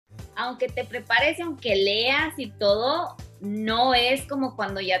aunque te prepares y aunque leas y todo, no es como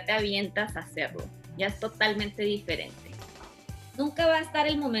cuando ya te avientas a hacerlo. Ya es totalmente diferente. Nunca va a estar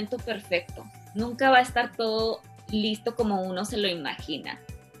el momento perfecto. Nunca va a estar todo listo como uno se lo imagina.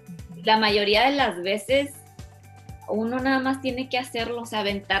 La mayoría de las veces uno nada más tiene que hacerlo, o sea,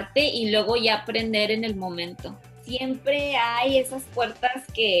 aventarte y luego ya aprender en el momento. Siempre hay esas puertas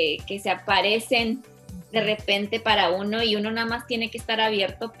que se aparecen de repente para uno y uno nada más tiene que estar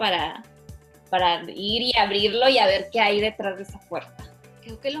abierto para ir y abrirlo y a ver qué hay detrás de esa puerta.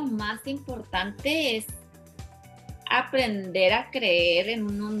 Creo que lo más importante es aprender a creer en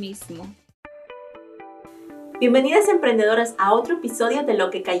uno mismo. Bienvenidas emprendedoras a otro episodio de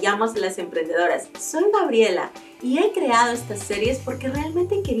Lo que callamos las emprendedoras. Soy Gabriela y he creado estas series porque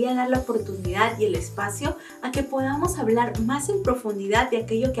realmente quería dar la oportunidad y el espacio a que podamos hablar más en profundidad de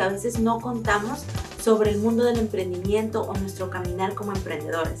aquello que a veces no contamos sobre el mundo del emprendimiento o nuestro caminar como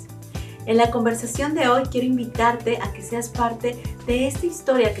emprendedoras. En la conversación de hoy quiero invitarte a que seas parte de esta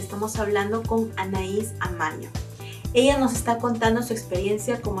historia que estamos hablando con Anaís Amaño. Ella nos está contando su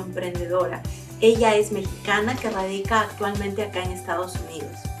experiencia como emprendedora. Ella es mexicana que radica actualmente acá en Estados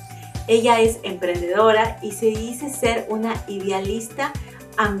Unidos. Ella es emprendedora y se dice ser una idealista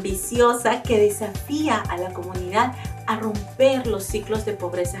ambiciosa que desafía a la comunidad a romper los ciclos de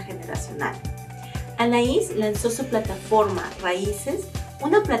pobreza generacional. Anaís lanzó su plataforma Raíces,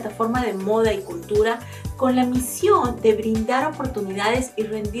 una plataforma de moda y cultura con la misión de brindar oportunidades y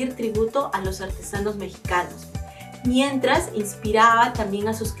rendir tributo a los artesanos mexicanos, mientras inspiraba también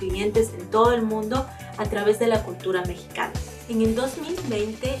a sus clientes en todo el mundo a través de la cultura mexicana. En el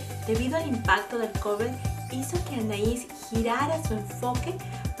 2020, debido al impacto del COVID, hizo que Anaís girara su enfoque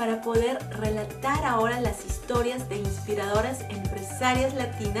para poder relatar ahora las historias de inspiradoras empresarias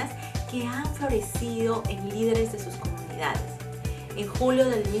latinas que han florecido en líderes de sus comunidades. En julio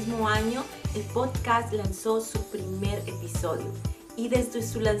del mismo año, el podcast lanzó su primer episodio. Y desde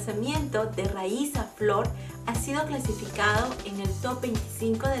su lanzamiento de Raíz a Flor ha sido clasificado en el top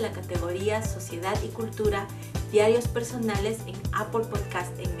 25 de la categoría Sociedad y Cultura, Diarios Personales en Apple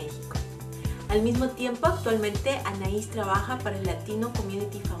Podcast en México. Al mismo tiempo, actualmente Anaís trabaja para el Latino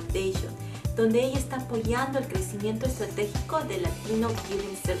Community Foundation, donde ella está apoyando el crecimiento estratégico de Latino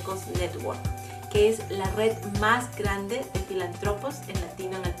Giving Circles Network, que es la red más grande de filántropos en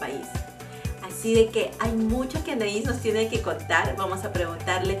latino en el país. Así de que hay mucho que Anaís nos tiene que contar. Vamos a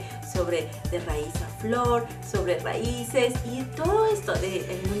preguntarle sobre de raíz a flor, sobre raíces y todo esto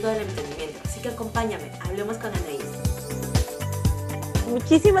del mundo del emprendimiento. Así que acompáñame, hablemos con Anaís.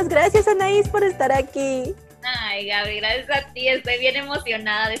 Muchísimas gracias, Anaís, por estar aquí. Ay, Gaby, gracias a ti. Estoy bien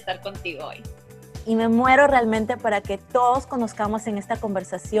emocionada de estar contigo hoy. Y me muero realmente para que todos conozcamos en esta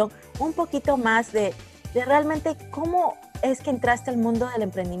conversación un poquito más de realmente cómo es que entraste al mundo del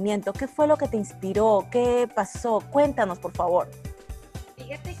emprendimiento. ¿Qué fue lo que te inspiró? ¿Qué pasó? Cuéntanos, por favor.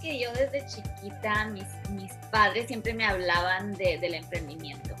 Fíjate que yo desde chiquita, mis padres siempre me hablaban del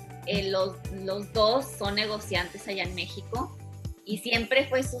emprendimiento. Los dos son negociantes allá en México y siempre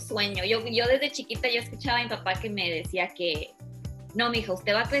fue su sueño. Yo desde chiquita yo escuchaba a mi papá que me decía que no, mija,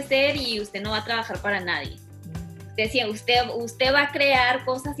 usted va a crecer y usted no va a trabajar para nadie. Decía, usted va a crear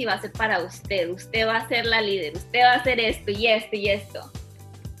cosas y va a ser para usted va a ser la líder, usted va a hacer esto y esto y esto.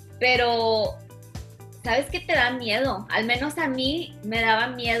 Pero, ¿sabes qué te da miedo? Al menos a mí me daba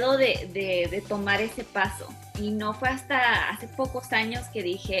miedo de tomar ese paso. Y no fue hasta hace pocos años que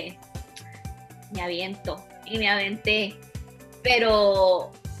dije, me aviento, y me aventé.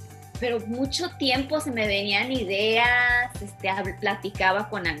 Pero mucho tiempo se me venían ideas, platicaba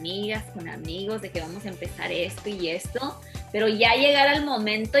con amigas, con amigos de que vamos a empezar esto y esto, pero ya llegar al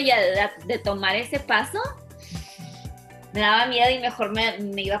momento ya de tomar ese paso, me daba miedo y mejor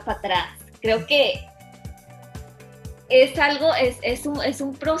me iba para atrás. Creo que es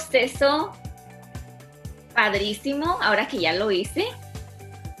un proceso padrísimo, ahora que ya lo hice.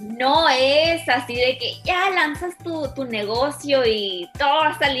 No es así de que ya lanzas tu negocio y todo va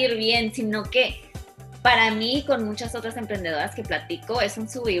a salir bien, sino que para mí, con muchas otras emprendedoras que platico, es un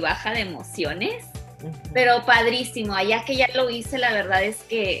sub y baja de emociones, pero padrísimo. Allá que ya lo hice, la verdad es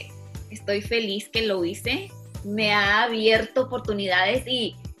que estoy feliz que lo hice. Me ha abierto oportunidades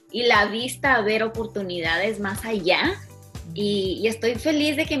y la vista a ver oportunidades más allá. Y estoy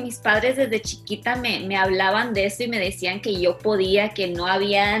feliz de que mis padres desde chiquita me hablaban de eso y me decían que yo podía, que no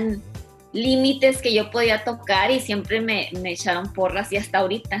habían límites que yo podía tocar y siempre me echaron porras y hasta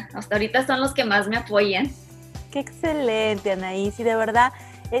ahorita son los que más me apoyan. Qué excelente, Anaís, y de verdad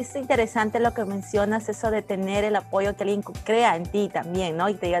es interesante lo que mencionas, eso de tener el apoyo que alguien crea en ti también, ¿no?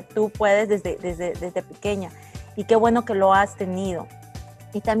 Y te diga, tú puedes desde pequeña, y qué bueno que lo has tenido.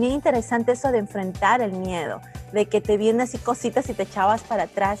 Y también interesante eso de enfrentar el miedo, de que te vienen así cositas y te echabas para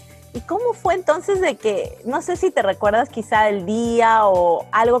atrás. ¿Y cómo fue entonces de que, no sé si te recuerdas quizá el día o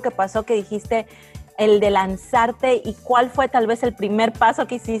algo que pasó que dijiste, el de lanzarte, y cuál fue tal vez el primer paso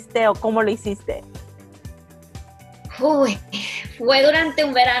que hiciste o cómo lo hiciste? Uy, fue durante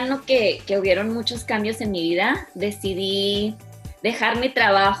un verano que hubieron muchos cambios en mi vida. Decidí dejar mi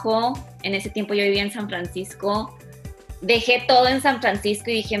trabajo. En ese tiempo yo vivía en San Francisco. Dejé todo en San Francisco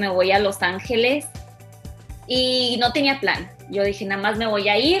y dije, me voy a Los Ángeles. Y no tenía plan. Yo dije, nada más me voy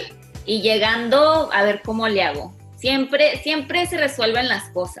a ir y llegando a ver cómo le hago. Siempre se resuelven las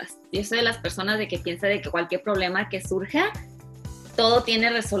cosas. Yo soy de las personas de que piensa de que cualquier problema que surja, todo tiene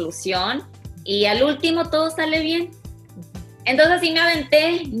resolución y al último todo sale bien. Entonces así me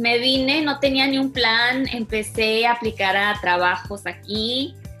aventé, me vine, no tenía ni un plan, empecé a aplicar a trabajos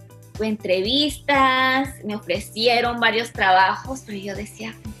aquí, fue entrevistas, me ofrecieron varios trabajos, pero yo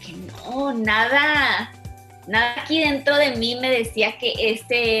decía que no, nada aquí dentro de mí me decía que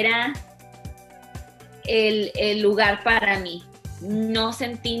ese era el lugar para mí. No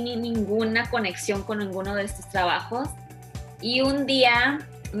sentí ni ninguna conexión con ninguno de estos trabajos y un día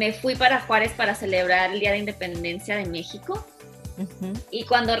me fui para Juárez para celebrar el Día de Independencia de México. Y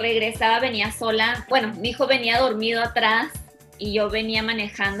cuando regresaba venía sola, bueno, mi hijo venía dormido atrás y yo venía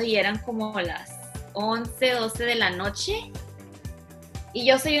manejando y eran como las 11, 12 de la noche. Y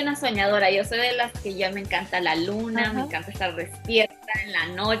yo soy una soñadora, yo soy de las que ya me encanta la luna, me encanta estar despierta en la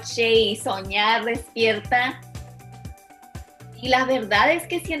noche y soñar despierta. Y la verdad es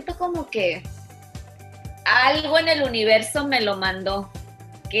que siento como que algo en el universo me lo mandó,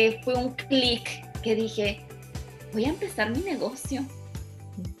 que fue un clic que dije, voy a empezar mi negocio.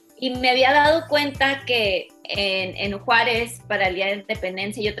 Y me había dado cuenta que en Juárez, para el Día de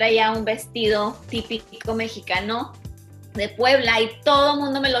Independencia, yo traía un vestido típico mexicano de Puebla y todo el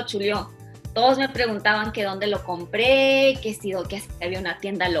mundo me lo chuleó. Todos me preguntaban que dónde lo compré, que si había una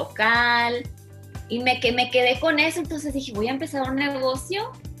tienda local. Y me quedé con eso, entonces dije, voy a empezar un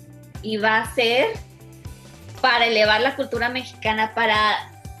negocio y va a ser para elevar la cultura mexicana, para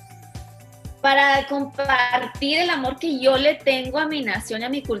compartir el amor que yo le tengo a mi nación y a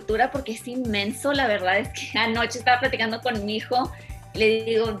mi cultura, porque es inmenso. La verdad es que anoche estaba platicando con mi hijo, le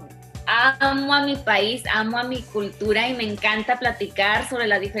digo, amo a mi país, amo a mi cultura y me encanta platicar sobre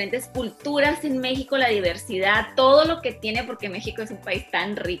las diferentes culturas en México, la diversidad, todo lo que tiene, porque México es un país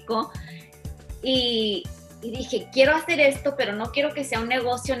tan rico. Y dije, quiero hacer esto, pero no quiero que sea un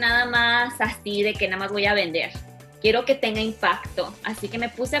negocio nada más así de que nada más voy a vender. Quiero que tenga impacto. Así que me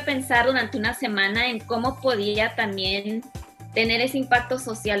puse a pensar durante una semana en cómo podía también tener ese impacto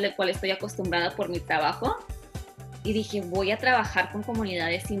social del cual estoy acostumbrada por mi trabajo. Y dije, voy a trabajar con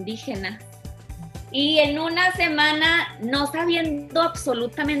comunidades indígenas. Y en una semana, no sabiendo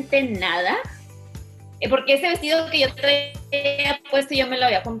absolutamente nada, porque ese vestido que yo traía puesto, yo me lo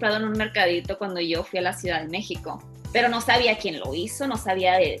había comprado en un mercadito cuando yo fui a la Ciudad de México, pero no sabía quién lo hizo, no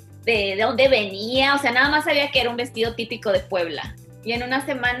sabía de dónde venía, o sea, nada más sabía que era un vestido típico de Puebla. Y en una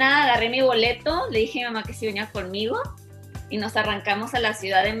semana agarré mi boleto, le dije a mi mamá que si venía conmigo y nos arrancamos a la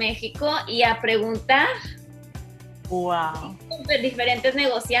Ciudad de México y a preguntar. Wow. Diferentes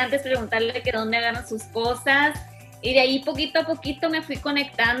negociantes, preguntarle que dónde agarran sus cosas. Y de ahí poquito a poquito me fui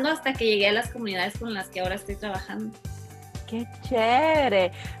conectando hasta que llegué a las comunidades con las que ahora estoy trabajando. ¡Qué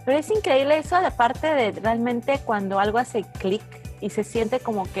chévere! Pero es increíble eso, aparte de realmente cuando algo hace clic y se siente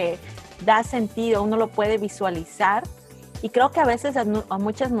como que da sentido, uno lo puede visualizar. Y creo que a veces a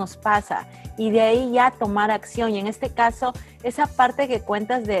muchas nos pasa. Y de ahí ya tomar acción. Y en este caso, esa parte que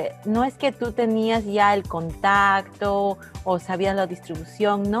cuentas de, no es que tú tenías ya el contacto o sabías la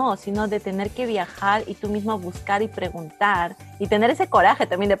distribución, no, sino de tener que viajar y tú mismo buscar y preguntar. Y tener ese coraje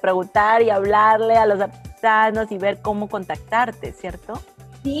también de preguntar y hablarle a los artesanos y ver cómo contactarte, ¿cierto?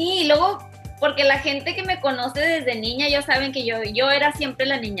 Sí, y luego, porque la gente que me conoce desde niña, ya saben que yo era siempre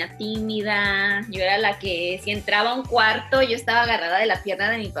la niña tímida, yo era la que si entraba a un cuarto, yo estaba agarrada de la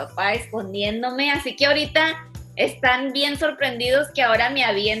pierna de mi papá escondiéndome, así que ahorita están bien sorprendidos que ahora me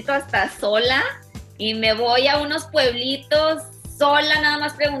aviento hasta sola y me voy a unos pueblitos sola, nada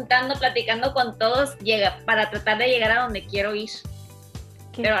más preguntando, platicando con todos, para tratar de llegar a donde quiero ir.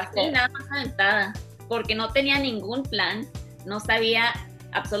 Pero así, nada más aventada, porque no tenía ningún plan, no sabía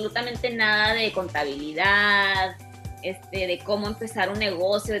absolutamente nada de contabilidad, de cómo empezar un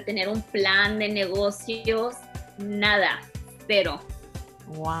negocio, de tener un plan de negocios, nada, cero.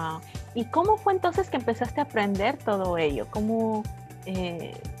 Wow. ¿Y cómo fue entonces que empezaste a aprender todo ello? ¿Cómo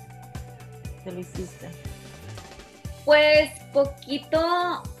te lo hiciste? Pues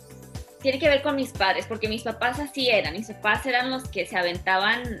poquito tiene que ver con mis padres, porque mis papás así eran. Mis papás eran los que se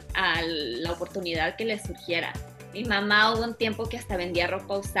aventaban a la oportunidad que les surgiera. Mi mamá hubo un tiempo que hasta vendía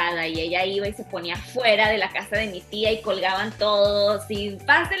ropa usada y ella iba y se ponía fuera de la casa de mi tía y colgaban todos y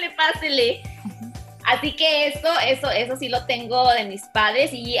pásele, pásele. Así que eso sí lo tengo de mis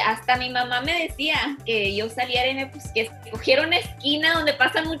padres, y hasta mi mamá me decía que yo saliera y que escogiera una esquina donde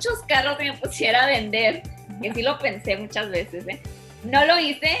pasan muchos carros y me pusiera a vender. Que sí lo pensé muchas veces, ¿eh? No lo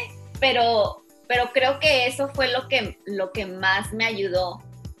hice, pero creo que eso fue lo que más me ayudó.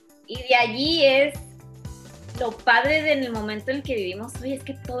 Y de allí es lo padre del momento en el que vivimos hoy, es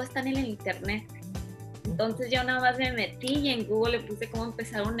que todo está en el internet. Entonces yo nada más me metí y en Google le puse cómo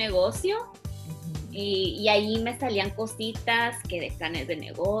empezar un negocio, y ahí me salían cositas que de planes de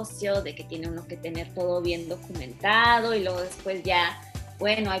negocio, de que tiene uno que tener todo bien documentado, y luego después ya,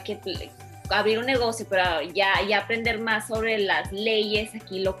 bueno, hay que abrir un negocio, pero ya aprender más sobre las leyes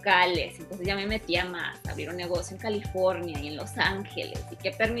aquí locales. Entonces ya me metía más a abrir un negocio en California y en Los Ángeles, y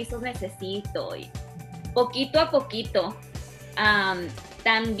qué permisos necesito, y poquito a poquito.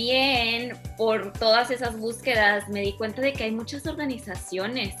 También por todas esas búsquedas me di cuenta de que hay muchas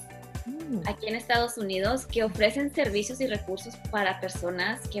organizaciones aquí en Estados Unidos que ofrecen servicios y recursos para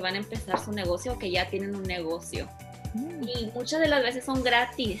personas que van a empezar su negocio o que ya tienen un negocio. Y muchas de las veces son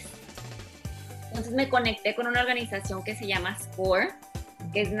gratis. Entonces me conecté con una organización que se llama SCORE,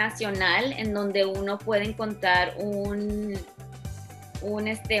 que es nacional, en donde uno puede encontrar un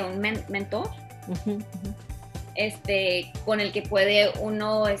mentor, con el que puede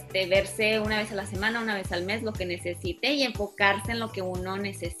uno verse una vez a la semana, una vez al mes, lo que necesite, y enfocarse en lo que uno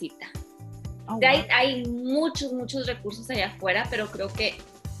necesita. Oh, wow. Hay muchos recursos allá afuera, pero creo que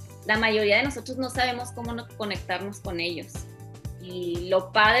la mayoría de nosotros no sabemos cómo conectarnos con ellos. Y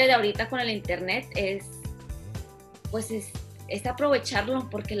lo padre de ahorita con el internet es aprovecharlo,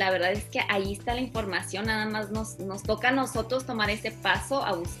 porque la verdad es que ahí está la información, nada más nos toca a nosotros tomar ese paso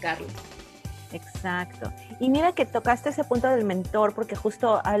a buscarlo. Exacto. Y mira que tocaste ese punto del mentor, porque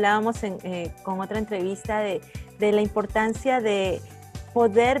justo hablábamos con otra entrevista de la importancia de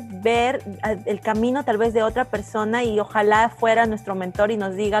poder ver el camino tal vez de otra persona, y ojalá fuera nuestro mentor y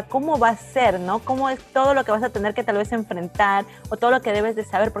nos diga cómo va a ser, ¿no? Cómo es todo lo que vas a tener que tal vez enfrentar, o todo lo que debes de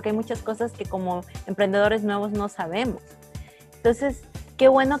saber, porque hay muchas cosas que como emprendedores nuevos no sabemos. Entonces, qué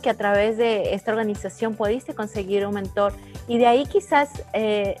bueno que a través de esta organización pudiste conseguir un mentor. Y de ahí quizás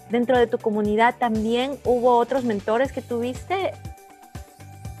dentro de tu comunidad también hubo otros mentores que tuviste.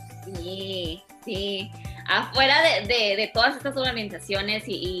 Sí. Afuera de todas estas organizaciones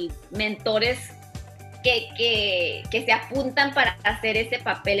y mentores que se apuntan para hacer ese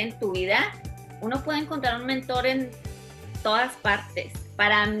papel en tu vida, uno puede encontrar un mentor en todas partes.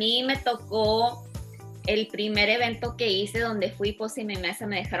 Para mí me tocó el primer evento que hice, donde fui, pues en mi mesa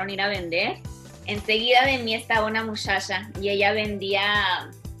me dejaron ir a vender. Enseguida de mí estaba una muchacha y ella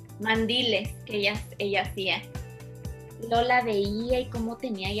vendía mandiles que ella hacía. Yo la veía y cómo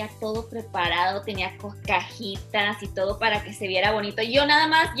tenía ya todo preparado, tenía cajitas y todo para que se viera bonito. Yo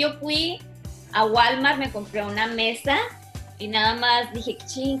fui a Walmart, me compré una mesa y nada más dije,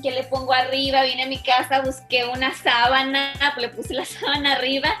 ching, ¿qué le pongo arriba? Vine a mi casa, busqué una sábana, le puse la sábana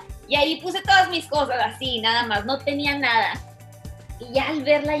arriba y ahí puse todas mis cosas así, nada más, no tenía nada. Y ya al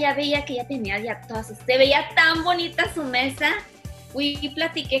verla ya veía que ya tenía ya todas, se veía tan bonita su mesa. Fui y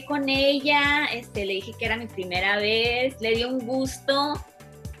platiqué con ella, le dije que era mi primera vez, le dio un gusto,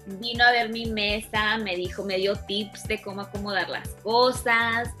 vino a ver mi mesa, me dio tips de cómo acomodar las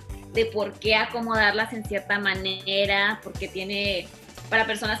cosas, de por qué acomodarlas en cierta manera, porque tiene, para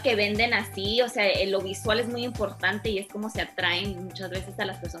personas que venden así, o sea, lo visual es muy importante y es como se atraen muchas veces a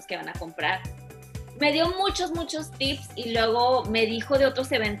las personas que van a comprar. Me dio muchos tips y luego me dijo de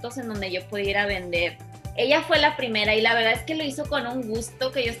otros eventos en donde yo podía ir a vender. Ella fue la primera y la verdad es que lo hizo con un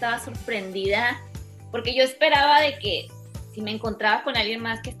gusto que yo estaba sorprendida, porque yo esperaba de que si me encontraba con alguien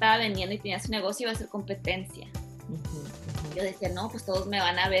más que estaba vendiendo y tenía su negocio iba a ser competencia. Yo decía, no, pues todos me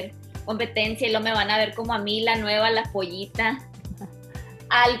van a ver competencia y luego me van a ver como a mí, la nueva, la pollita.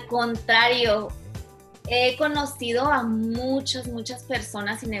 Al contrario, he conocido a muchas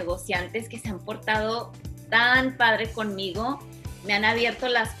personas y negociantes que se han portado tan padre conmigo. Me han abierto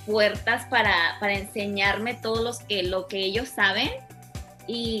las puertas para enseñarme todo lo que ellos saben,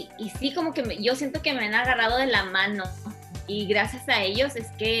 y sí, como que yo siento que me han agarrado de la mano, y gracias a ellos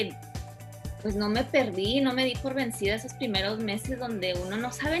es que pues no me perdí, no me di por vencida esos primeros meses donde uno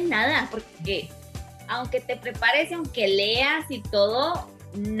no sabe nada, porque aunque te prepares y aunque leas y todo,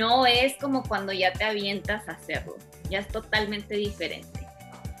 no es como cuando ya te avientas a hacerlo, ya es totalmente diferente.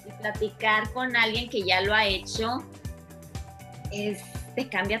 Y platicar con alguien que ya lo ha hecho, te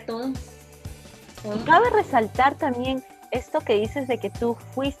cambia todo. Y cabe resaltar también esto que dices de que tú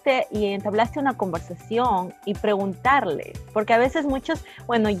fuiste y entablaste una conversación y preguntarle, porque a veces muchos,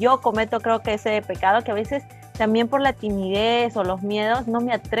 bueno, yo cometo creo que ese pecado que a veces también por la timidez o los miedos no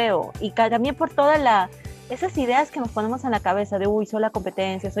me atrevo y también por todas esas ideas que nos ponemos en la cabeza de, uy, soy la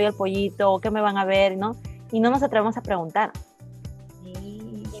competencia, soy el pollito, ¿qué me van a ver? ¿No? Y no nos atrevemos a preguntar.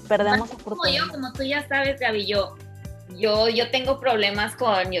 Sí. Y perdemos Como yo, oportunidades. como tú ya sabes, Gaby, yo tengo problemas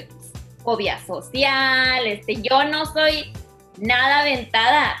con fobia social, yo no soy nada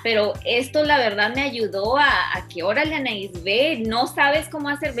aventada, pero esto la verdad me ayudó a que, órale, Anaís, ve, no sabes cómo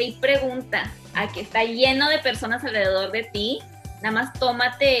hacer, ve y pregunta, a que está lleno de personas alrededor de ti, nada más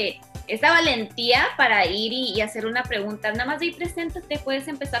tómate esa valentía para ir y hacer una pregunta, nada más ve y preséntate, puedes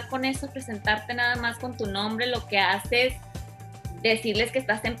empezar con eso, presentarte nada más con tu nombre, lo que haces, decirles que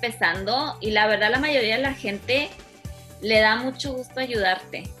estás empezando, y la verdad la mayoría de la gente le da mucho gusto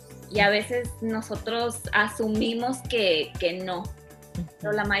ayudarte. Y a veces nosotros asumimos que no.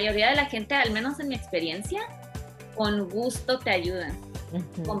 Pero la mayoría de la gente, al menos en mi experiencia, con gusto te ayudan.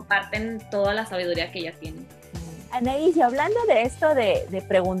 Comparten toda la sabiduría que ya tienen. Anaís, y hablando de esto de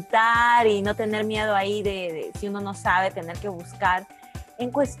preguntar y no tener miedo ahí de si uno no sabe, tener que buscar, en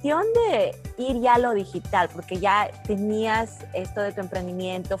cuestión de ir ya a lo digital, porque ya tenías esto de tu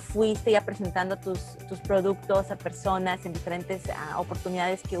emprendimiento, fuiste ya presentando tus productos a personas en diferentes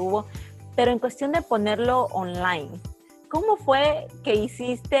oportunidades que hubo, pero en cuestión de ponerlo online, ¿cómo fue que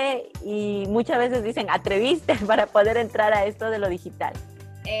hiciste y muchas veces dicen atreviste para poder entrar a esto de lo digital?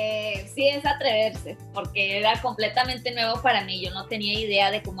 Sí, es atreverse, porque era completamente nuevo para mí, yo no tenía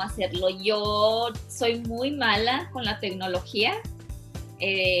idea de cómo hacerlo, yo soy muy mala con la tecnología.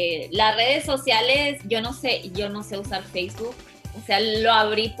 Las redes sociales, yo no sé usar Facebook, o sea, lo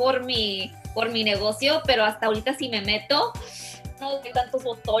abrí por mi negocio, pero hasta ahorita si me meto, no hay tantos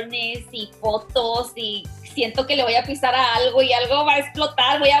botones y fotos y siento que le voy a pisar a algo y algo va a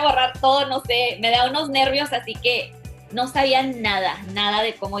explotar, voy a borrar todo, no sé, me da unos nervios, así que no sabía nada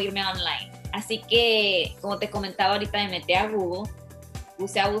de cómo irme online. Así que, como te comentaba ahorita, me metí a Google,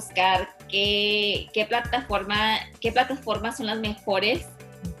 puse a buscar qué plataformas son las mejores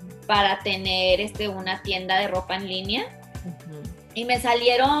para tener una tienda de ropa en línea. Y me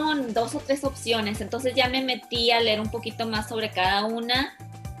salieron 2 o 3 opciones, entonces ya me metí a leer un poquito más sobre cada una.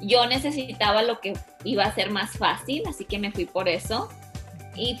 Yo necesitaba lo que iba a ser más fácil, así que me fui por eso.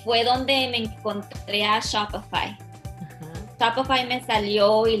 Y fue donde me encontré a Shopify. Shopify me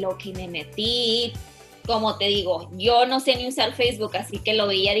salió y lo que me metí, como te digo, yo no sé ni usar Facebook, así que lo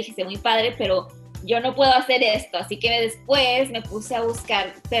veía, dije, es muy padre, pero yo no puedo hacer esto, así que después me puse a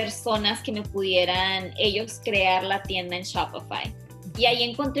buscar personas que me pudieran ellos crear la tienda en Shopify. Y ahí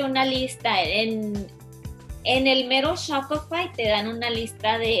encontré una lista, en el mero Shopify te dan una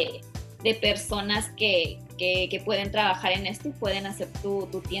lista de personas que pueden trabajar en esto y pueden hacer tu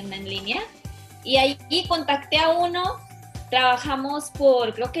tienda en línea. Y ahí contacté a uno, trabajamos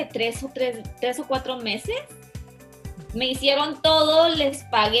por creo que 3 o 4 meses. Me hicieron todo, les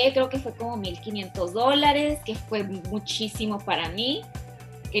pagué, creo que fue como $1,500, que fue muchísimo para mí,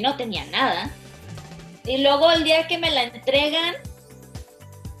 que no tenía nada. Y luego el día que me la entregan,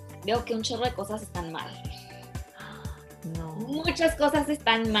 veo que un chorro de cosas están mal. No. Muchas cosas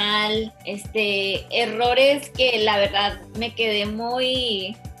están mal, errores que la verdad me quedé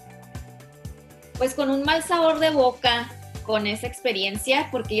muy, pues con un mal sabor de boca con esa experiencia,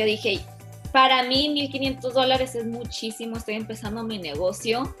 porque yo dije, para mí $1,500 es muchísimo, estoy empezando mi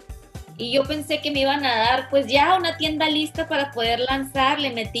negocio y yo pensé que me iban a dar pues ya una tienda lista para poder lanzar, le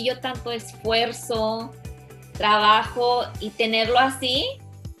metí yo tanto esfuerzo, trabajo y tenerlo así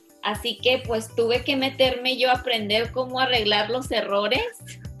que pues tuve que meterme yo a aprender cómo arreglar los errores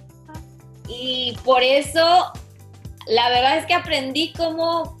y por eso la verdad es que aprendí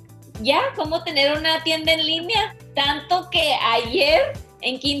cómo tener una tienda en línea, tanto que ayer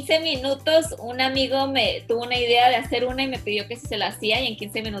en 15 minutos un amigo me tuvo una idea de hacer una y me pidió que si se la hacía y en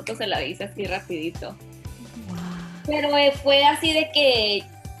 15 minutos se la hice así rapidito. Wow. Pero fue así de que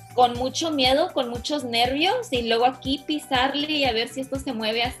con mucho miedo, con muchos nervios y luego aquí pisarle y a ver si esto se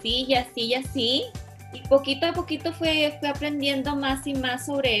mueve así y así y así. Y poquito a poquito fue aprendiendo más y más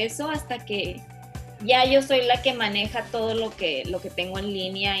sobre eso hasta que ya yo soy la que maneja todo lo que tengo en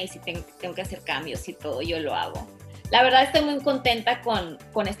línea y si tengo que hacer cambios y todo, yo lo hago. La verdad estoy muy contenta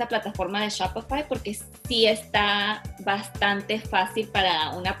con esta plataforma de Shopify porque sí está bastante fácil para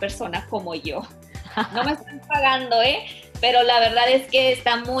una persona como yo. No me están pagando, pero la verdad es que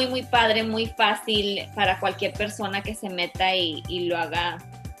está muy, muy padre, muy fácil para cualquier persona que se meta y lo haga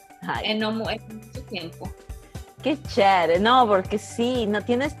en mucho tiempo. Qué chévere, no, porque sí, no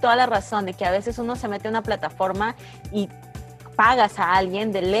tienes toda la razón de que a veces uno se mete a una plataforma y pagas a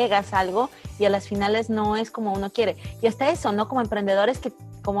alguien, delegas algo y a las finales no es como uno quiere. Y hasta eso, ¿no? Como emprendedores que,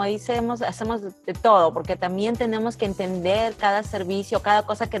 como decimos, hacemos de todo, porque también tenemos que entender cada servicio, cada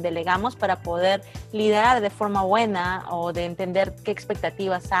cosa que delegamos para poder liderar de forma buena o de entender qué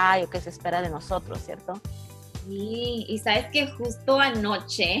expectativas hay o qué se espera de nosotros, ¿cierto? Sí, y sabes que justo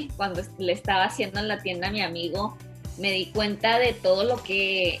anoche, cuando le estaba haciendo en la tienda a mi amigo, me di cuenta de todo lo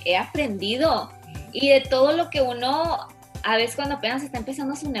que he aprendido y de todo lo que uno, a veces cuando apenas está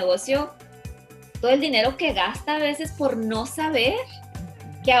empezando su negocio, todo el dinero que gasta a veces por no saber,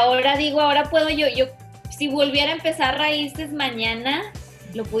 que ahora digo, ahora puedo yo si volviera a empezar raíces mañana,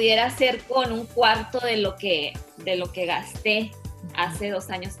 lo pudiera hacer con un cuarto de lo que gasté hace 2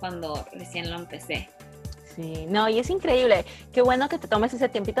 años cuando recién lo empecé. Sí, no, y es increíble. Qué bueno que te tomes ese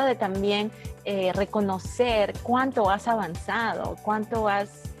tiempito de también reconocer cuánto has avanzado, cuánto has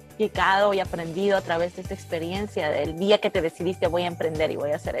llegado y aprendido a través de esta experiencia del día que te decidiste voy a emprender y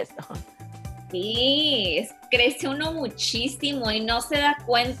voy a hacer esto. Sí, crece uno muchísimo y no se da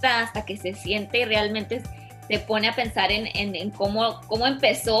cuenta hasta que se siente y realmente se pone a pensar en cómo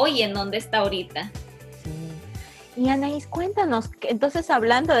empezó y en dónde está ahorita. Sí. Y Anaís, cuéntanos, entonces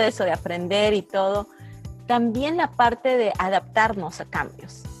hablando de eso, de aprender y todo, también la parte de adaptarnos a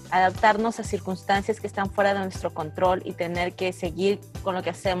cambios, adaptarnos a circunstancias que están fuera de nuestro control y tener que seguir con lo que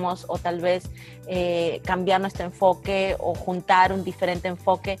hacemos o tal vez cambiar nuestro enfoque o juntar un diferente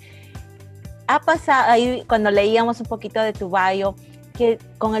enfoque. Ha pasado ahí cuando leíamos un poquito de tu bio que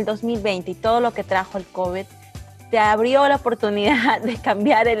con el 2020 y todo lo que trajo el COVID, te abrió la oportunidad de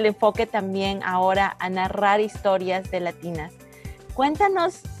cambiar el enfoque también ahora a narrar historias de latinas.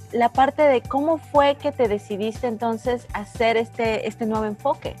 Cuéntanos la parte de cómo fue que te decidiste entonces hacer este nuevo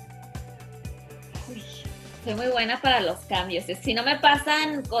enfoque. Uy, soy muy buena para los cambios. Si no me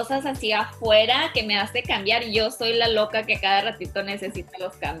pasan cosas así afuera que me hace cambiar, yo soy la loca que cada ratito necesita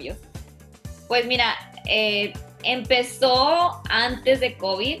los cambios. Pues mira, empezó antes de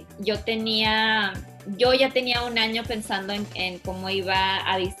COVID. Yo ya tenía 1 año pensando en cómo iba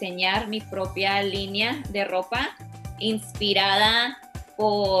a diseñar mi propia línea de ropa inspirada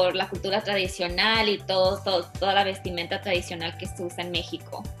por la cultura tradicional y toda la vestimenta tradicional que se usa en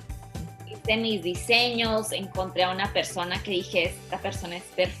México. Hice mis diseños, encontré a una persona que dije, esta persona es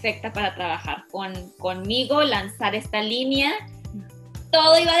perfecta para trabajar conmigo, lanzar esta línea.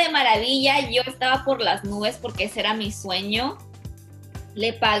 Todo iba de maravilla, yo estaba por las nubes porque ese era mi sueño.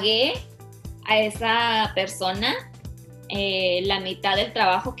 Le pagué a esa persona la mitad del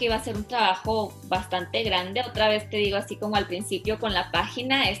trabajo, que iba a ser un trabajo bastante grande. Otra vez te digo, así como al principio con la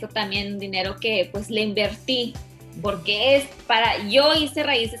página, esto también dinero que pues le invertí, porque yo hice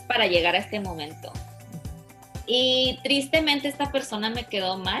raíces para llegar a este momento. Y tristemente esta persona me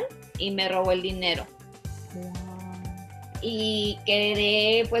quedó mal y me robó el dinero. Y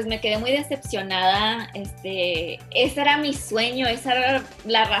me quedé muy decepcionada. Ese era mi sueño, esa era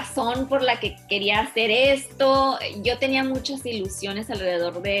la razón por la que quería hacer esto. Yo tenía muchas ilusiones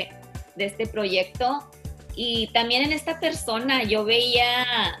alrededor de este proyecto y también en esta persona yo veía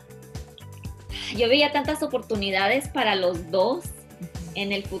tantas oportunidades para los dos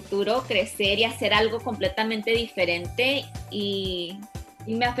en el futuro, crecer y hacer algo completamente diferente y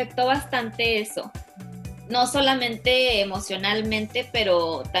me afectó bastante eso. No solamente emocionalmente,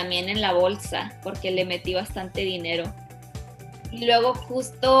 pero también en la bolsa, porque le metí bastante dinero. Y luego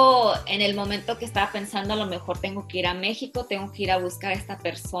justo en el momento que estaba pensando, a lo mejor tengo que ir a México, tengo que ir a buscar a esta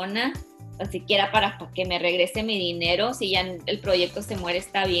persona, o siquiera para que me regrese mi dinero. Si ya el proyecto se muere,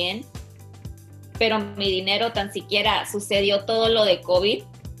 está bien. Pero mi dinero tan siquiera sucedió todo lo de COVID.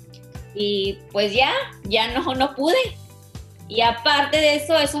 Y pues ya no pude. Y aparte de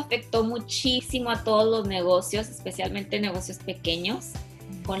eso afectó muchísimo a todos los negocios, especialmente negocios pequeños,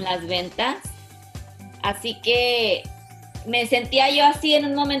 con las ventas. Así que me sentía yo así en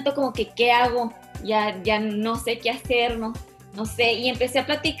un momento como que, ¿qué hago? Ya no sé qué hacer, no sé. Y empecé a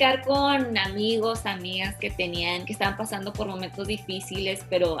platicar con amigos, amigas que estaban pasando por momentos difíciles,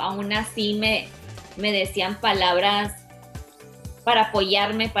 pero aún así me decían palabras para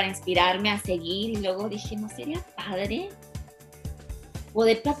apoyarme, para inspirarme a seguir. Y luego dije, ¿no sería padre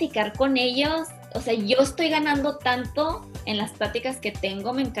poder platicar con ellos? O sea, yo estoy ganando tanto en las pláticas que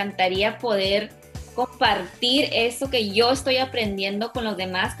tengo, me encantaría poder compartir eso que yo estoy aprendiendo con los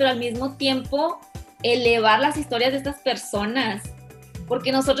demás, pero al mismo tiempo elevar las historias de estas personas,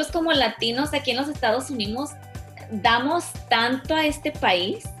 porque nosotros como latinos aquí en los Estados Unidos damos tanto a este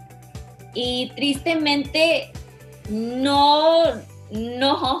país y tristemente no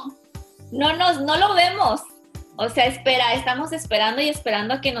lo vemos. O sea, estamos esperando y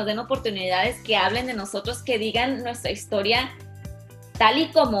esperando a que nos den oportunidades, que hablen de nosotros, que digan nuestra historia tal y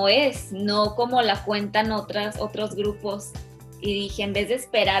como es, no como la cuentan otros grupos. Y dije, en vez de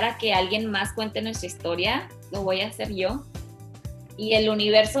esperar a que alguien más cuente nuestra historia, lo voy a hacer yo. Y el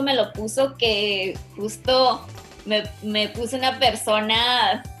universo me lo puso, que justo me puso una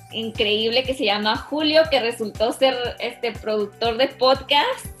persona increíble que se llama Julio, que resultó ser productor de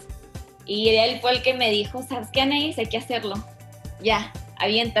podcast. Y él fue el que me dijo, ¿sabes qué, Anaís? Hay que hacerlo. Ya,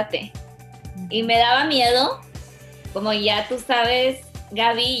 aviéntate. Y me daba miedo, como ya tú sabes,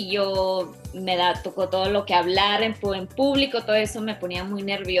 Gaby, yo tocó todo lo que hablar en público, todo eso me ponía muy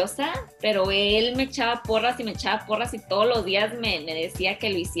nerviosa, pero él me echaba porras y todos los días me decía que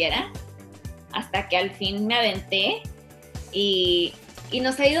lo hiciera, hasta que al fin me aventé y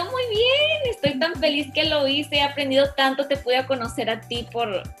nos ha ido muy bien. Estoy tan feliz que lo hice, he aprendido tanto, te pude conocer a ti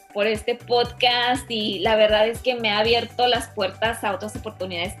por este podcast, y la verdad es que me ha abierto las puertas a otras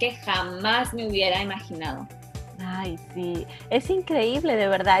oportunidades que jamás me hubiera imaginado. Ay, sí, es increíble, de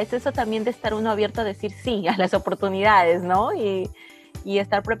verdad. Es eso también de estar uno abierto a decir sí a las oportunidades, ¿no? Y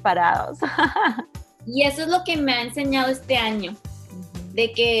estar preparados. Y eso es lo que me ha enseñado este año,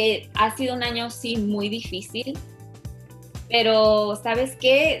 de que ha sido un año, sí, muy difícil, pero ¿sabes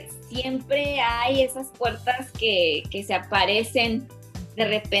qué? Siempre hay esas puertas que se aparecen de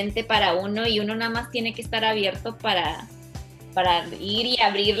repente para uno, y uno nada más tiene que estar abierto para ir y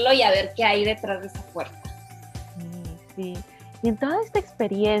abrirlo y a ver qué hay detrás de esa puerta. Sí. Y en toda esta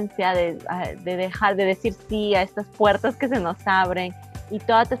experiencia de dejar de decir sí a estas puertas que se nos abren, y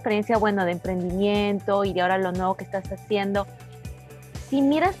toda tu experiencia, bueno, de emprendimiento y de ahora lo nuevo que estás haciendo, si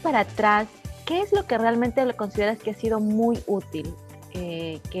miras para atrás, ¿qué es lo que realmente le consideras que ha sido muy útil,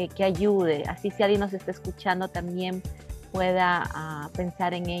 que ayude? Así, si alguien nos está escuchando, también pueda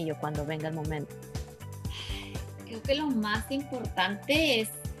pensar en ello cuando venga el momento. Creo que lo más importante es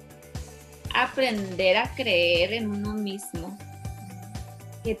aprender a creer en uno mismo,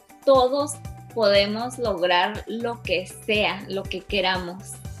 que todos podemos lograr lo que sea, lo que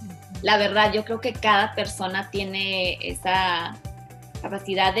queramos. La verdad, yo creo que cada persona tiene esa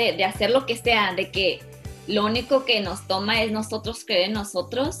capacidad de hacer lo que sea, de que lo único que nos toma es nosotros creer en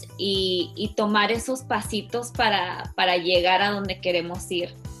nosotros y tomar esos pasitos para llegar a donde queremos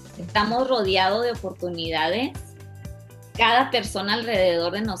ir. Estamos rodeados de oportunidades. Cada persona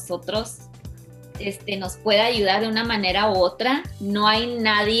alrededor de nosotros nos puede ayudar de una manera u otra. No hay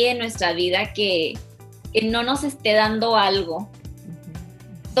nadie en nuestra vida que no nos esté dando algo.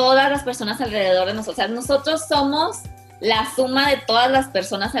 Todas las personas alrededor de nosotros, o sea, nosotros somos la suma de todas las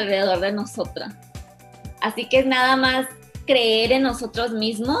personas alrededor de nosotras. Así que es nada más creer en nosotros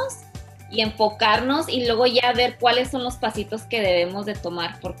mismos y enfocarnos, y luego ya ver cuáles son los pasitos que debemos de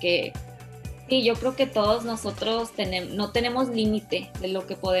tomar, porque sí, yo creo que todos nosotros no tenemos límite de lo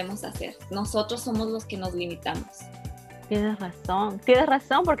que podemos hacer. Nosotros somos los que nos limitamos. Tienes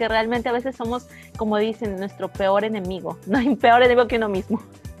razón, porque realmente a veces somos, como dicen, nuestro peor enemigo. No hay peor enemigo que uno mismo.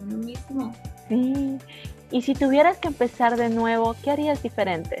 Uno mismo. Sí. Y si tuvieras que empezar de nuevo, ¿qué harías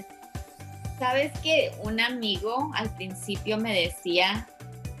diferente? Sabes que un amigo al principio me decía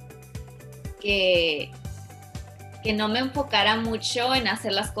que no me enfocara mucho en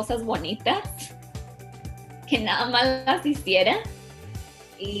hacer las cosas bonitas, que nada más las hiciera,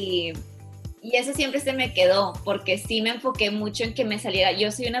 y eso siempre se me quedó, porque sí me enfoqué mucho en que me saliera.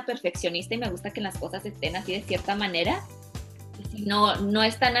 Yo soy una perfeccionista y me gusta que las cosas estén así de cierta manera, y si no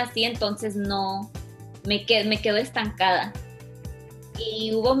están así, entonces no, me quedo estancada.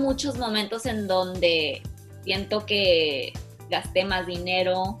 Y hubo muchos momentos en donde siento que gasté más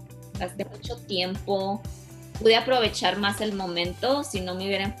dinero, gasté mucho tiempo. Pude aprovechar más el momento si no me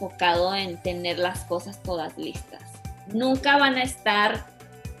hubiera enfocado en tener las cosas todas listas. Nunca va a estar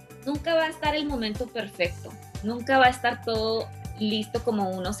el momento perfecto. Nunca va a estar todo listo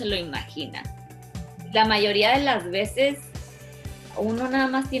como uno se lo imagina. La mayoría de las veces uno nada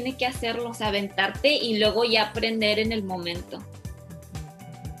más tiene que hacerlo, o sea, aventarte y luego ya aprender en el momento.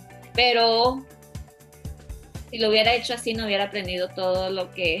 Pero si lo hubiera hecho así, no hubiera aprendido todo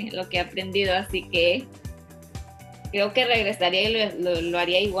lo que he aprendido, así que creo que regresaría y lo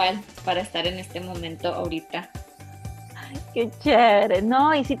haría igual para estar en este momento ahorita. Ay, qué chévere.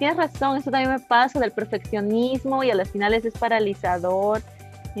 No, y sí tienes razón, eso también me pasa del perfeccionismo, y a las finales es paralizador.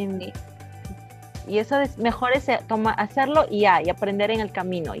 Sí. Y eso es mejor hacerlo y aprender en el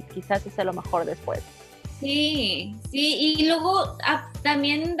camino, y quizás hacerlo mejor después. Sí, y luego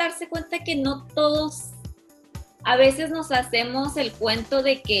también darse cuenta que no todos, a veces nos hacemos el cuento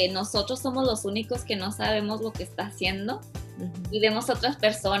de que nosotros somos los únicos que no sabemos lo que está haciendo, y vemos otras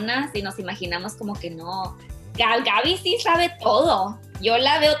personas y nos imaginamos como que no, Gaby sí sabe todo. Yo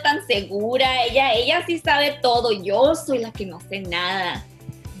la veo tan segura, ella sí sabe todo, yo soy la que no sé nada.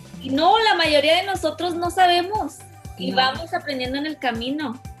 Y no, la mayoría de nosotros no sabemos y vamos aprendiendo en el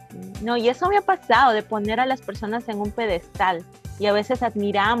camino. No, y eso me ha pasado, de poner a las personas en un pedestal, y a veces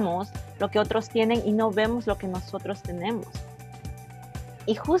admiramos lo que otros tienen y no vemos lo que nosotros tenemos.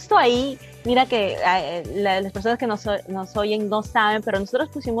 Y justo ahí, mira que las personas que nos oyen no saben, pero nosotros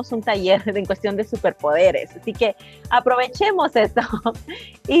pusimos un taller en cuestión de superpoderes, así que aprovechemos esto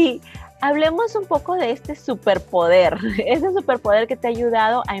y hablemos un poco de este superpoder que te ha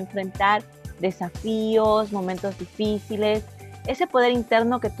ayudado a enfrentar desafíos, momentos difíciles, ese poder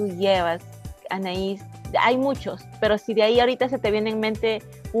interno que tú llevas, Anaís. Hay muchos, pero si de ahí ahorita se te viene en mente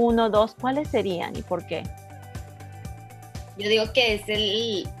 1, 2, ¿cuáles serían y por qué? Yo digo que es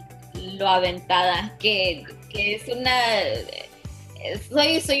lo aventada, que es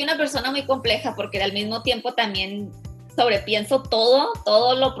soy una persona muy compleja porque al mismo tiempo también sobrepienso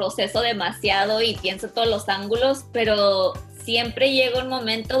todo lo proceso demasiado y pienso todos los ángulos, pero siempre llega un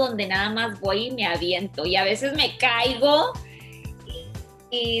momento donde nada más voy y me aviento y a veces me caigo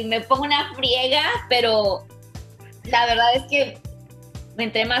y me pongo una friega, pero la verdad es que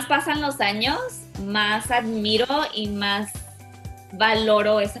entre más pasan los años, más admiro y más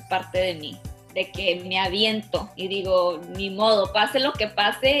valoro esa parte de mí, de que me aviento y digo, ni modo, pase lo que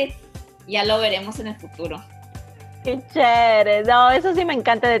pase, ya lo veremos en el futuro. ¡Qué chévere! No, eso sí me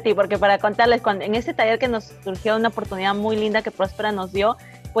encanta de ti, porque para contarles, en ese taller que nos surgió una oportunidad muy linda que Próspera nos dio,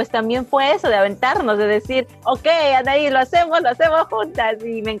 pues también fue eso, de aventarnos, de decir, ok, Anaí, lo hacemos juntas,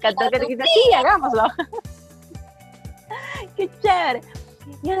 y me encantó que dijiste, sí, hagámoslo. ¡Qué chévere!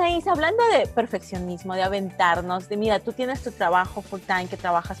 Y Anaís, hablando de perfeccionismo, de aventarnos, de mira, tú tienes tu trabajo full time, que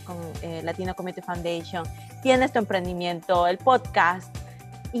trabajas con Latino Community Foundation, tienes tu emprendimiento, el podcast,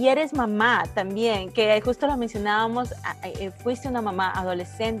 y eres mamá también, que justo lo mencionábamos, fuiste una mamá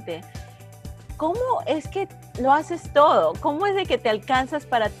adolescente. ¿Cómo es que lo haces todo? ¿Cómo es de que te alcanzas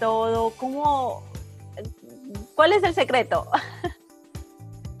para todo? ¿Cuál es el secreto?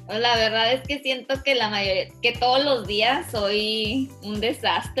 La verdad es que siento que que todos los días soy un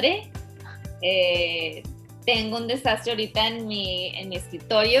desastre. Tengo un desastre ahorita en mi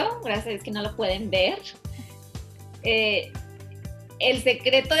escritorio, gracias a Dios que no lo pueden ver. El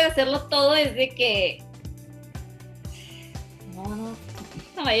secreto de hacerlo todo es de que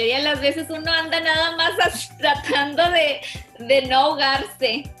la mayoría de las veces uno anda nada más tratando de no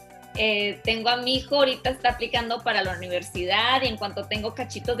ahogarse. Tengo a mi hijo, ahorita está aplicando para la universidad y en cuanto tengo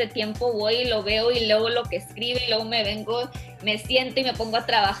cachitos de tiempo voy y lo veo y luego lo que escribe y luego me siento y me pongo a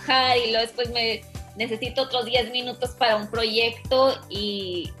trabajar y luego después necesito otros 10 minutos para un proyecto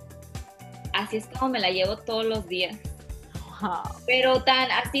y así es como me la llevo todos los días. Pero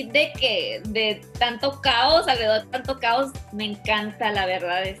así de tanto caos, alrededor de tanto caos, me encanta la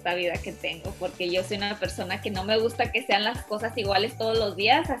verdad esta vida que tengo, porque yo soy una persona que no me gusta que sean las cosas iguales todos los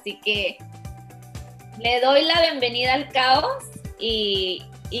días, así que le doy la bienvenida al caos y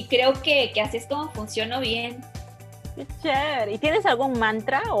creo que así es como funciono bien. Qué chévere. ¿Y tienes algún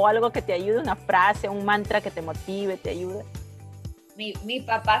mantra o algo que te ayude, una frase, un mantra que te motive, te ayude? Mi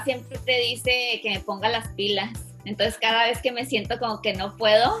papá siempre te dice que me ponga las pilas. Entonces cada vez que me siento como que no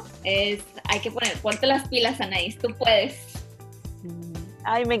puedo, hay que ponte las pilas, Anaís, tú puedes.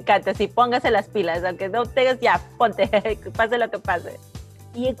 Ay, me encanta, sí, póngase las pilas, aunque no tengas, ya, ponte, pase lo que pase.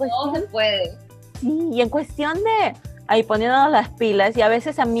 No se puede. Sí, y en cuestión de ahí poniéndonos las pilas, y a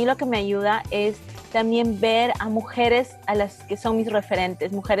veces a mí lo que me ayuda es también ver a mujeres a las que son mis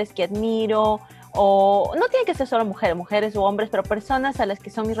referentes, mujeres que admiro, o no tienen que ser solo mujeres o hombres, pero personas a las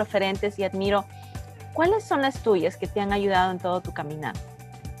que son mis referentes y admiro. ¿Cuáles son las tuyas que te han ayudado en todo tu caminar?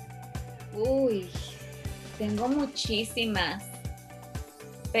 Uy, tengo muchísimas,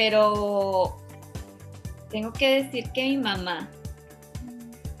 pero tengo que decir que mi mamá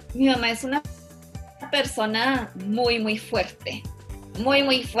es una persona muy, muy fuerte,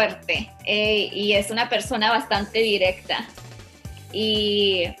 muy fuerte, y es una persona bastante directa.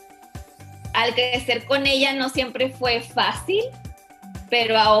 Y al crecer con ella no siempre fue fácil,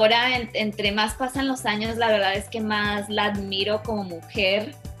 pero ahora entre más pasan los años, la verdad es que más la admiro como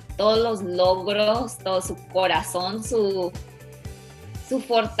mujer, todos los logros, todo su corazón, su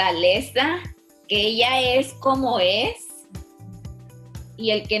fortaleza, que ella es como es,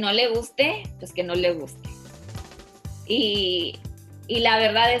 y el que no le guste, pues que no le guste. Y la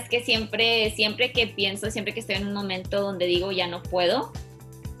verdad es que siempre que pienso, siempre que estoy en un momento donde digo ya no puedo,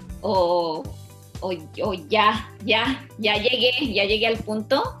 o ya llegué al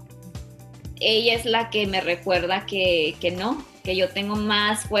punto, ella es la que me recuerda que no, que yo tengo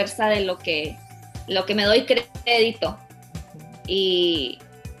más fuerza de lo que lo que me doy crédito. Y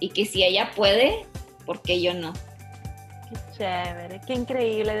que si ella puede, ¿por qué yo no? Qué chévere, qué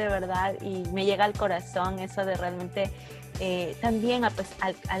increíble de verdad, y me llega al corazón eso de realmente también a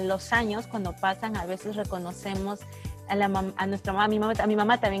los años cuando pasan a veces reconocemos a nuestra mamá, a mi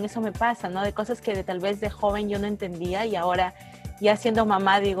mamá también eso me pasa, ¿no? De cosas que tal vez de joven yo no entendía y ahora ya siendo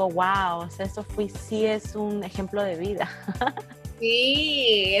mamá digo, wow, o sea, sí es un ejemplo de vida.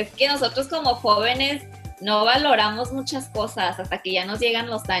 Sí, es que nosotros como jóvenes no valoramos muchas cosas hasta que ya nos llegan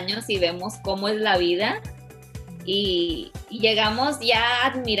los años y vemos cómo es la vida y llegamos ya a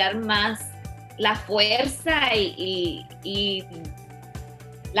admirar más la fuerza y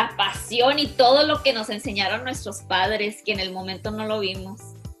la pasión y todo lo que nos enseñaron nuestros padres, que en el momento no lo vimos.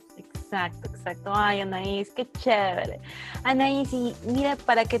 Exacto. Ay, Anaís, qué chévere. Anaís, y mira,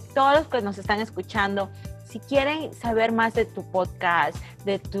 para que todos los que nos están escuchando, si quieren saber más de tu podcast,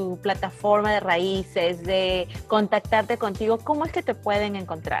 de tu plataforma de raíces, de contactarte contigo, ¿cómo es que te pueden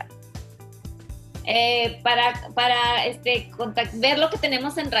encontrar? Para ver lo que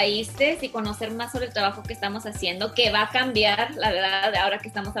tenemos en Raíces y conocer más sobre el trabajo que estamos haciendo, que va a cambiar, la verdad, ahora que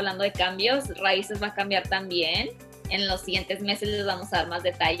estamos hablando de cambios, Raíces va a cambiar también. En los siguientes meses les vamos a dar más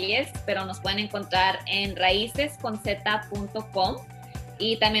detalles, pero nos pueden encontrar en raicesconz.com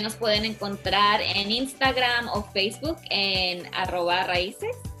y también nos pueden encontrar en Instagram o Facebook en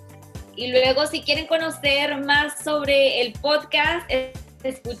 @raíces. Y luego, si quieren conocer más sobre el podcast,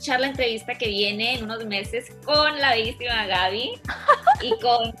 escuchar la entrevista que viene en unos meses con la bellísima Gaby y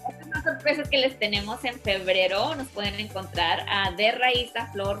con otras sorpresas que les tenemos en febrero, nos pueden encontrar a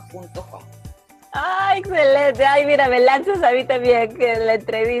derraizaflor.com. ¡Ay, excelente! Ay, mira, me lanzas a mí también que la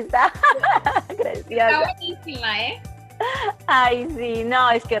entrevista. Preciosa. Está buenísima, ¿eh? Ay, sí,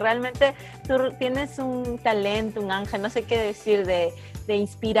 no, es que realmente tú tienes un talento, un ángel, no sé qué decir, de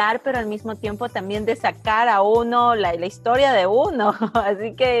inspirar, pero al mismo tiempo también de sacar a uno la historia de uno.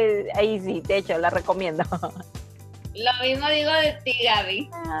 Así que ahí sí, de hecho, la recomiendo. Lo mismo digo de ti, Gaby.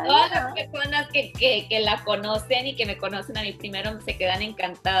 Todas las personas que la conocen y que me conocen a mí primero se quedan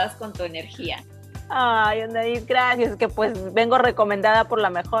encantadas con tu energía. Ay, Anaís, gracias, que pues vengo recomendada por la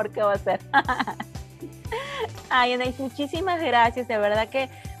mejor, ¿qué va a hacer? Ay, Anaís, muchísimas gracias, de verdad que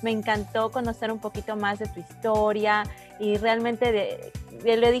me encantó conocer un poquito más de tu historia y realmente,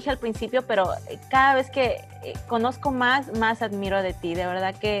 le dije al principio, pero cada vez que conozco más admiro de ti, de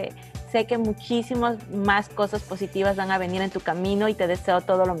verdad que sé que muchísimas más cosas positivas van a venir en tu camino y te deseo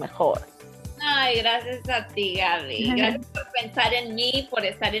todo lo mejor. Ay, gracias a ti, Gaby. Gracias por pensar en mí, por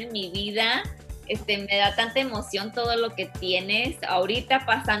estar en mi vida. Me da tanta emoción todo lo que tienes ahorita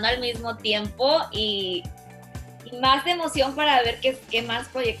pasando al mismo tiempo y más de emoción para ver qué más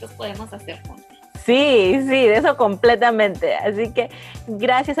proyectos podemos hacer juntos. Sí, de eso completamente. Así que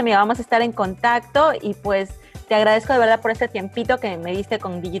gracias, amiga. Vamos a estar en contacto y pues te agradezco de verdad por este tiempito que me diste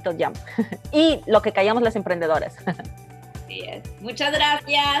con Digital Jump y lo que callamos las emprendedoras. Así es. Muchas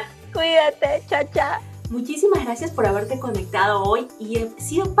gracias. Cuídate, chao. Muchísimas gracias por haberte conectado hoy y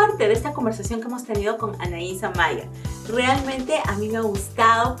sido parte de esta conversación que hemos tenido con Anaís Amaya. Realmente a mí me ha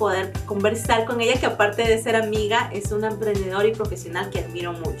gustado poder conversar con ella, que aparte de ser amiga, es una emprendedora y profesional que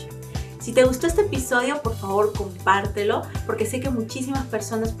admiro mucho. Si te gustó este episodio, por favor compártelo, porque sé que muchísimas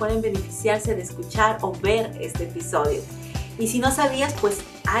personas pueden beneficiarse de escuchar o ver este episodio. Y si no sabías, pues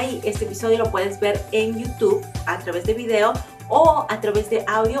este episodio lo puedes ver en YouTube a través de video o a través de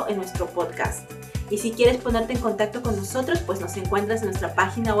audio en nuestro podcast. Y si quieres ponerte en contacto con nosotros, pues nos encuentras en nuestra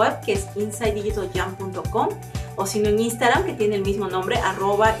página web que es insidedigitaljump.com o si no en Instagram que tiene el mismo nombre,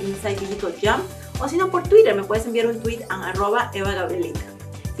 @insidedigitaljump, o si no por Twitter me puedes enviar un tweet a @evagabrielita.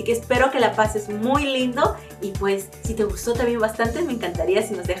 Así que espero que la pases muy lindo y pues si te gustó también bastante me encantaría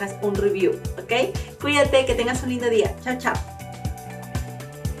si nos dejas un review, ¿ok? Cuídate, que tengas un lindo día. Chao.